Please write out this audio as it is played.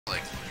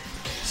Like,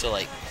 so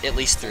like at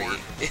least 3.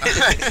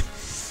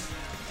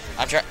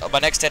 I'm trying. My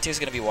next tattoo is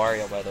gonna be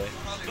Wario, by the way.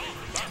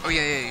 oh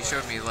yeah, you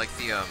showed me like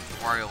the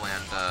Wario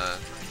Land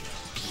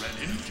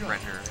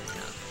render.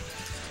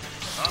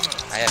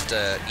 I have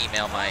to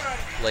email my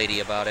lady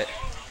about it.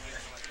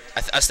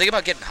 I was thinking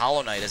about getting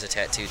Hollow Knight as a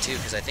tattoo too,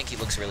 because I think he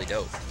looks really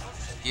dope.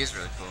 He is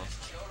really cool.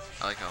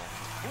 I like how.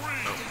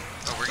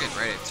 Oh, we're getting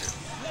ready to.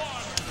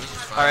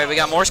 All right, we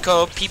got Morse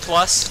code P+.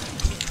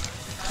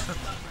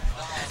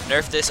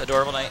 Nerf this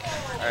adorable knight.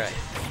 All right.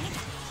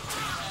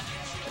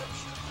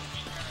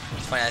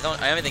 It's funny. I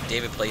don't even think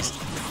David plays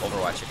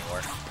Overwatch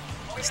anymore.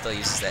 He still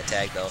uses that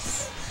tag though.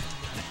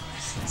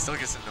 He still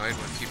gets annoyed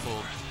when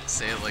people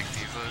say it like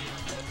Diva.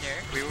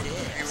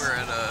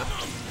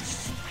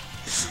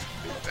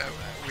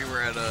 We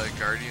were at a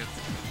Guardian,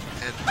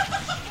 and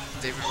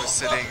David was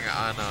sitting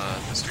on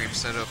the stream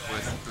setup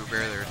with Boo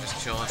Bear. They were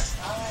just chilling,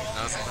 and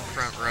I was in the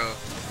front row.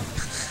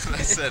 And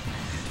I said,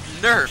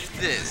 "Nerf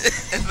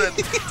this," and then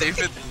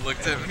David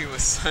looked at me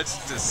with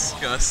such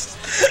disgust.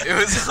 It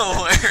was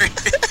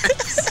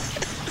hilarious.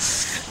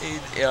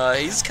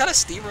 He's kind of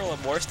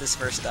steamrolling Morse this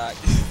first stock.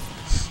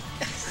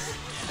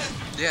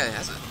 Yeah, it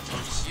has a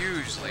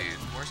huge lead.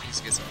 Morse needs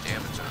to get some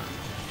damage on.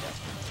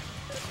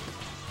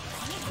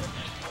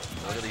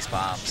 Look at these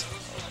bombs.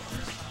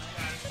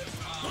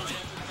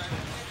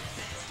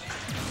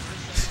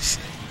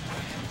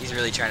 He's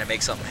really trying to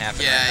make something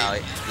happen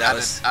right now.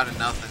 Out of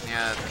nothing,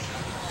 yeah.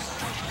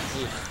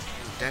 Ooh,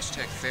 dash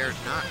tech fair,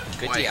 not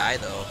good quite. DI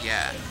though.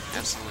 Yeah,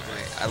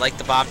 absolutely. I like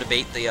the bomb to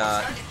bait the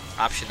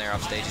option there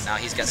off stage, and now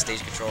he's got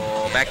stage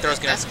control. Back throw's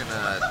gonna. That's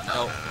gonna.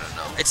 No.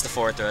 It's the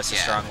forward throw. It's a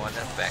strong one.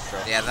 That's the back throw.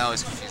 Yeah, that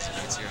always confuses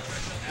me too.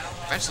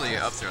 Eventually,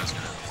 up throw is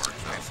gonna work.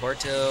 Right, forward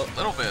tilt. A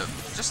little bit,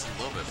 just a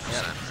little bit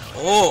percent.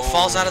 Really. Oh,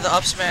 falls out of the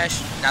up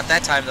smash. Not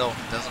that time though.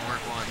 Doesn't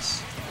work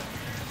once.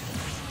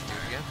 Do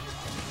it again.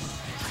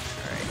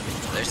 All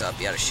right. There's the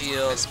up out of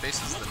shield.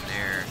 Spaces the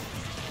nair.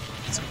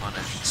 It's a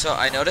punish. So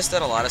I noticed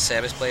that a lot of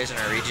Samus players in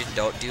our region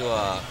don't do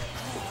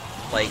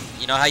like,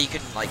 you know how you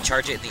can like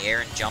charge it in the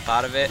air and jump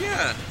out of it?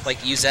 Yeah.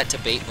 Like use that to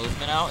bait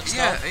movement out and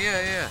stuff?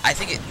 Yeah. I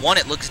think one,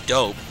 it looks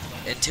dope,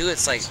 and 2,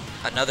 it's like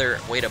another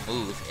way to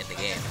move in the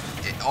game.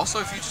 Also,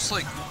 if you just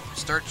like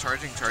start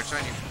charging charge shot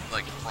and you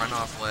like run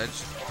off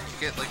ledge, you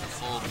get like a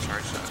full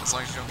charge shot. As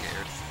long as you don't get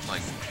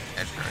like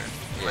edge guarded.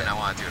 You might not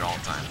want to do it all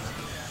the time.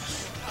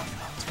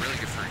 It's really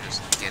good for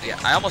just getting. Yeah,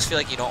 I almost feel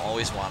like you don't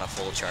always want a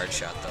full charge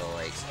shot though,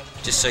 like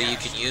just so you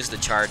can use the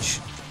charge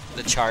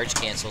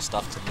cancel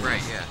stuff to move.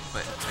 Right, yeah,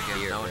 but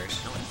again, no one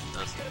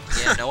does it.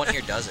 Yeah, no one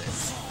here does it.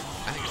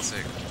 I think it's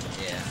sick.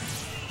 Yeah.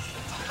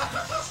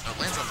 It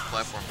lands on the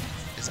platform,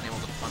 isn't able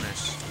to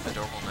punish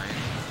Adorable Knight.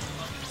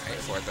 Right,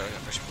 forward throw,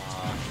 push him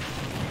off.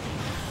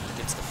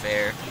 Gets the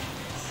fair.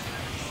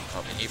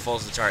 Oh, and he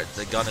folds the chart.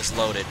 The gun is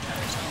loaded.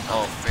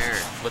 Oh, fair.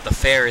 But the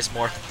fair is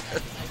more.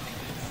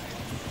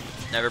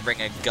 Never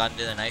bring a gun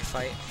to the knife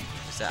fight.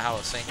 Is that how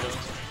a saying goes?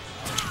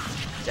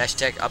 Dash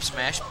tech, up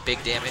smash,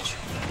 big damage.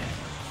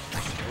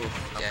 Ooh,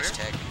 dash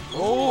tech.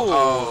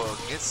 Oh,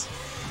 gets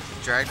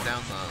dragged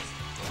down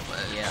the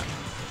ledge. Yeah.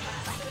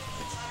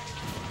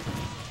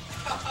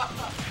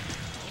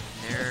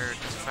 There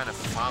doesn't find a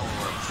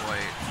follow-up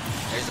quite.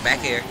 There's the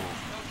back air.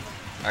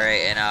 All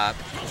right, and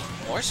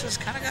Morse has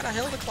kind of got a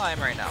hill to climb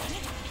right now.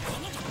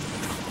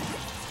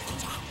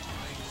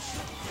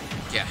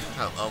 Yeah,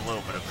 a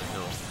little bit of a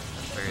hill,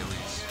 at the very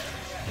least.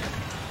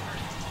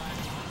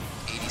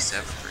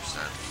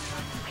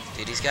 87%.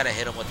 Dude, he's got to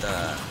hit him with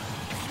the...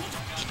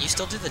 Can you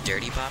still do the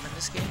dirty bomb in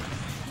this game?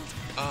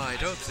 I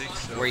don't think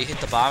so. Where you hit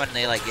the bomb and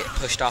they like get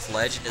pushed off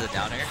ledge into the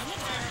down air?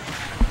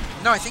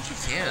 No, I think you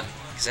can.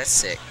 Because that's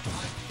sick.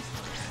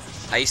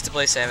 I used to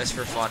play Samus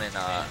for fun in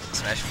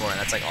Smash 4, and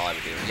that's like all I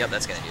would do. Yep,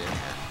 that's going to do it.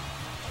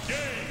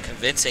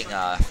 Convincing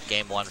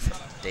game 1 from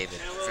David.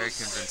 Very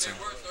convincing.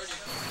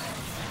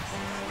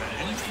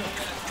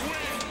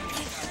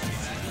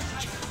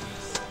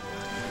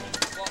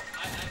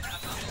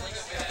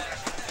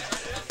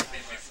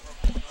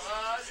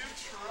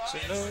 So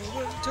no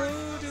one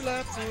told you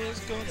life was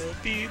gonna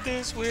be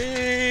this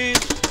way.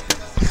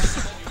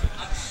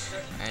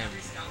 I am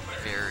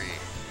very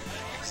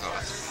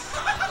exhausted.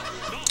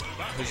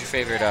 Who's your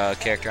favorite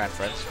character on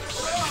Friends?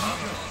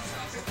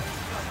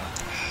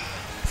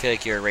 I feel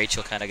like you're a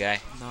Rachel kind of guy.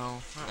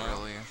 No, not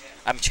really.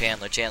 I'm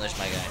Chandler. Chandler's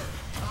my guy.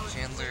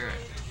 Chandler,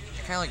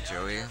 you're kind of like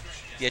Joey.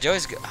 Yeah,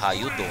 Joey's good. How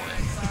you doing?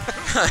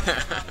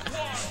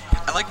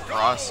 I like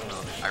Ross in an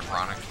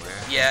ironic way.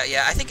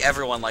 Yeah, I think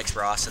everyone likes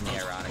Ross in the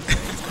ironic way.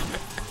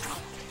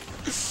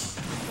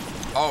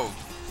 Oh,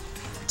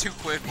 2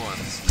 quick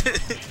ones.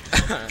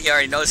 He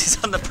already knows he's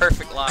on the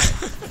perfect line.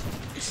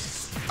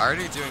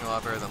 Already doing a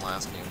lot better than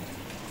last game.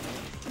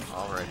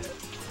 Alright.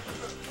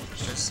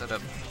 Just set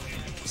up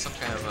some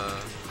kind of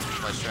a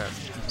ledge trap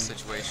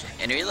situation.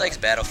 And he likes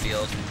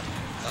Battlefield.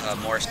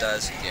 Morse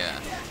does. Yeah.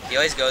 He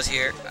always goes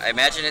here. I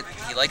imagine it.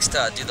 He likes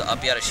to do the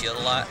up out of shield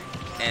a lot,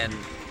 and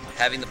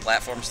having the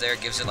platforms there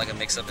gives it like a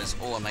mix-up. As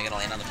am I gonna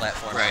land on the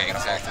platform? Right. Am I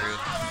gonna fall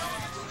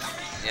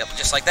through? Yep,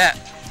 just like that.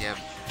 Yep.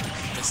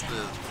 missed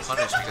the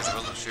punish because I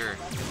wasn't sure.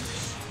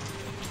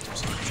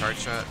 There's a charge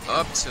shot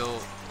up till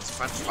let's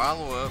find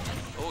follow up.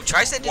 Oh,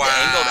 tries to do the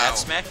angled F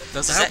smash.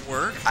 Does that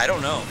work? I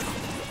don't know.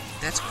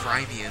 That's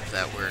grimy if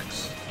that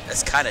works.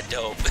 That's kind of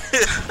dope.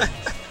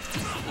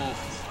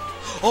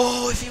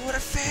 Oh, if he would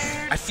have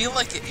fared. I feel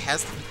like it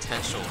has the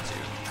potential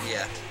to.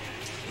 Yeah.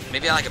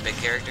 Maybe on like a big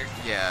character.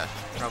 Yeah,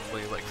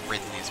 probably like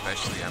Ridley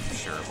especially. I'm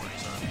sure it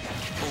works on.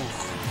 Ooh.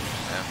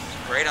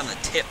 Yeah. Right on the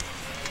tip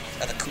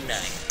of the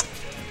kunai.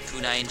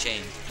 Kunai and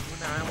chain.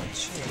 Kunai and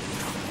chain.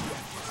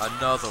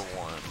 Another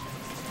one.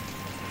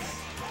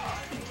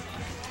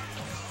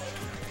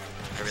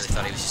 I really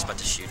thought he was just about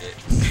to shoot it.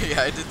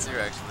 Yeah, I did too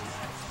actually.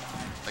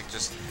 Like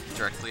just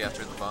directly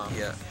after the bomb.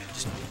 Yeah.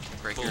 Just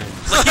break boom. your.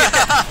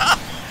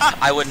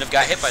 I wouldn't have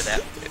got hit by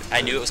that.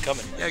 I knew it was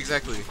coming. Yeah,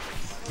 exactly.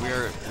 We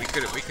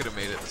could have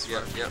made it this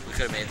far. Yep, we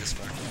could have made it this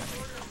far.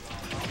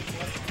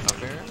 Up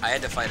there? I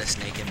had to fight a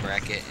snake in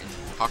bracket. And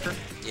Hawker?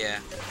 yeah.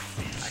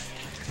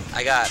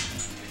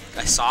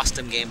 I sauced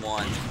him game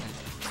 1,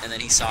 and then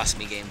he sauced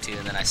me game 2,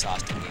 and then I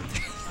sauced him game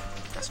 3.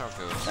 That's how it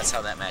goes. That's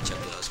how that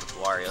matchup goes with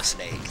Wario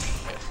Snake.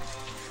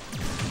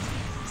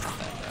 It's not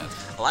that bad.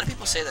 A lot of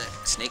people say that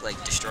Snake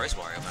like destroys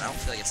Wario, but I don't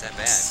feel like it's that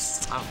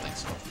bad. I don't think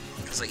so.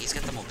 Cause like he's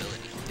got the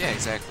mobility. Yeah,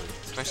 exactly.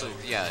 Especially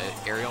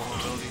aerial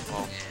mobility.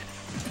 Well,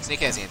 Yeah. Snake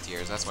has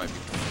anti-airs. That's why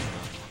people.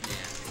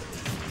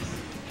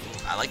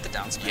 Yeah. I like the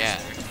down smash. Yeah.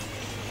 There.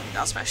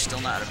 Down smash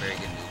still not a very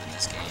good move in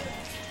this game.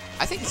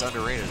 I think it's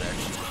underrated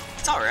actually.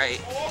 It's all right.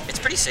 It's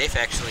pretty safe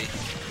actually.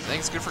 I think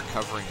it's good for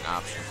covering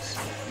options.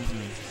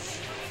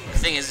 The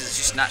thing is, it's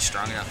just not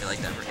strong enough. Like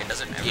that. It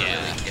doesn't ever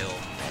really kill.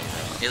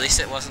 At least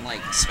it wasn't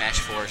like Smash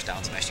 4's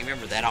down smash. Do you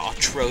remember that?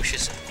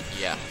 Atrocious.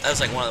 Yeah. That was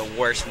like one of the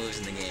worst moves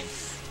in the game.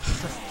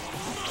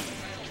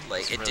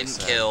 Like It's it really didn't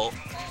sad. kill.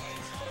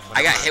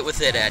 I got hit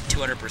with it at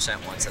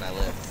 200% once, and I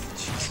lived.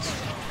 Jesus.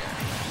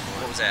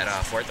 What was that?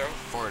 Fourth throw?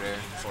 Forward air.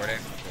 Forward air.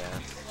 Yeah.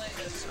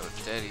 So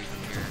dead even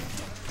here.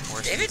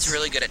 More David's seats.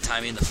 really good at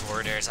timing the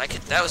forward airs.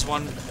 That was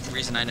one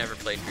reason I never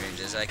played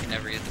Greninja. Is I could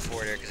never get the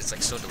forward air because it's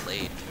like so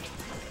delayed.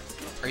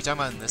 Are you talking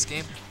about in this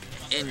game?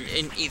 In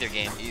either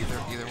game.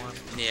 Either one.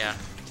 Yeah.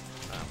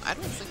 I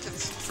don't think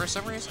it's, for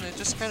some reason, it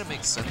just kind of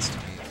makes sense to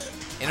me.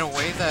 In a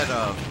way that,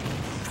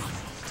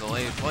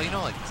 delayed, well, you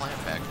know, like Plant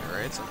Factor,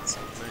 right? It's like the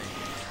same thing.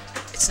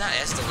 It's not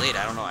as delayed.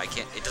 I don't know.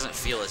 It doesn't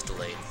feel as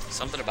delayed.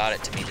 Something about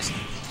it to me just.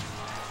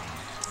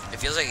 It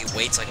feels like he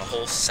waits like a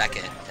whole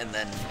second and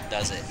then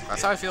does it.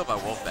 That's how I feel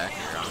about Wolf Back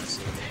here,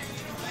 honestly.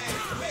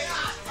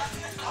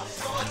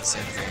 And the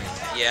same thing.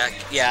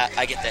 Yeah,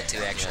 I get that too,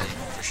 actually,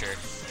 for sure.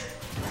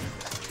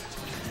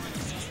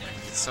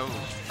 So,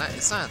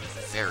 it's not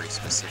very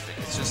specific.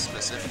 It's just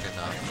specific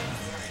enough.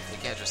 You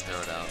can't just throw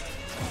it out.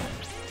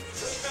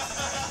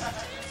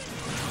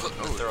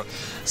 Oh. Throw.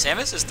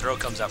 Samus's throw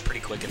comes out pretty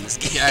quick in this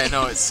game. Yeah, I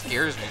know, it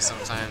scares me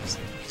sometimes.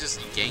 He just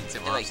yanked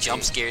him It off like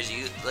jump stage. scares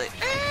you. Like.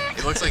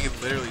 It looks like he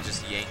literally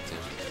just yanked him.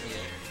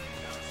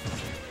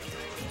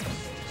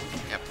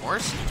 Yeah,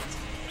 Morse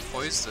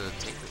poised to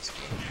take this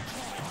game.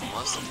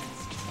 Unless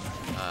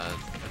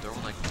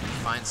Adorable like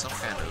find some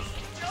kind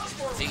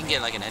of If you can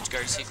get like an edge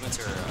guard sequence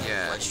or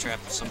a ledge trap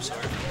of some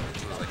sort.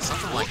 like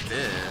something like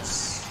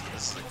this.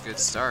 This is a good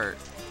start.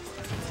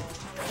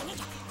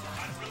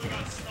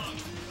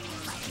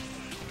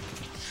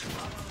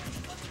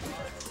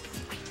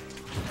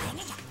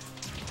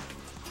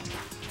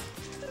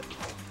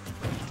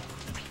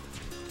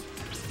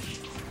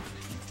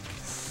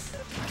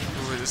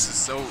 Ooh,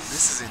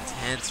 this is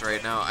intense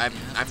right now.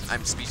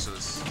 I'm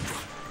speechless.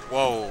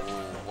 Whoa,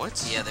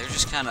 what? Yeah, they're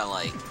just kind of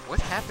like What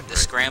happened? the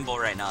scramble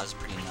right now is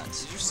pretty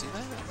nuts. Did you see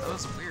that? That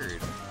was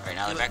weird. Right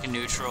now they're back in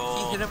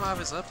neutral. He hit him off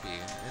his up B. I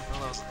didn't know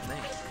that was a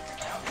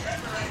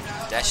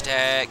thing. Dash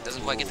tag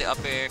doesn't quite get the up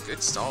air. Good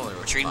staller.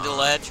 Retreating to the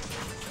ledge.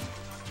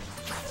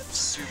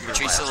 Super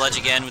Retreats to the last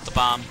ledge again with the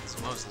bomb. It's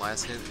the most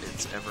last hit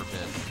it's ever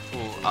been.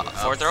 Ooh,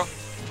 Forward throw?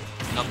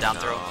 Nope, down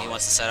throw. No. He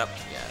wants to set up.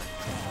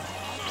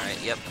 Yeah. Alright,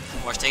 yep.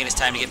 Morse taking his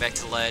time to get back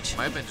to the ledge.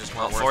 Might have been just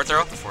more worth forward to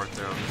throw? get the fourth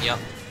throw. Yep.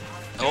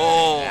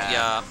 Oh, Yeah.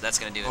 yeah, that's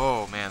gonna do it.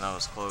 Oh man, that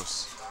was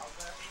close.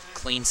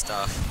 Clean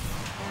stuff.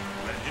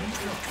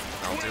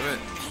 I'll do it.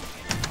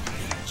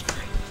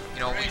 You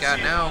know what we got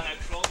now? I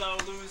called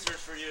out a loser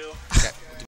for you.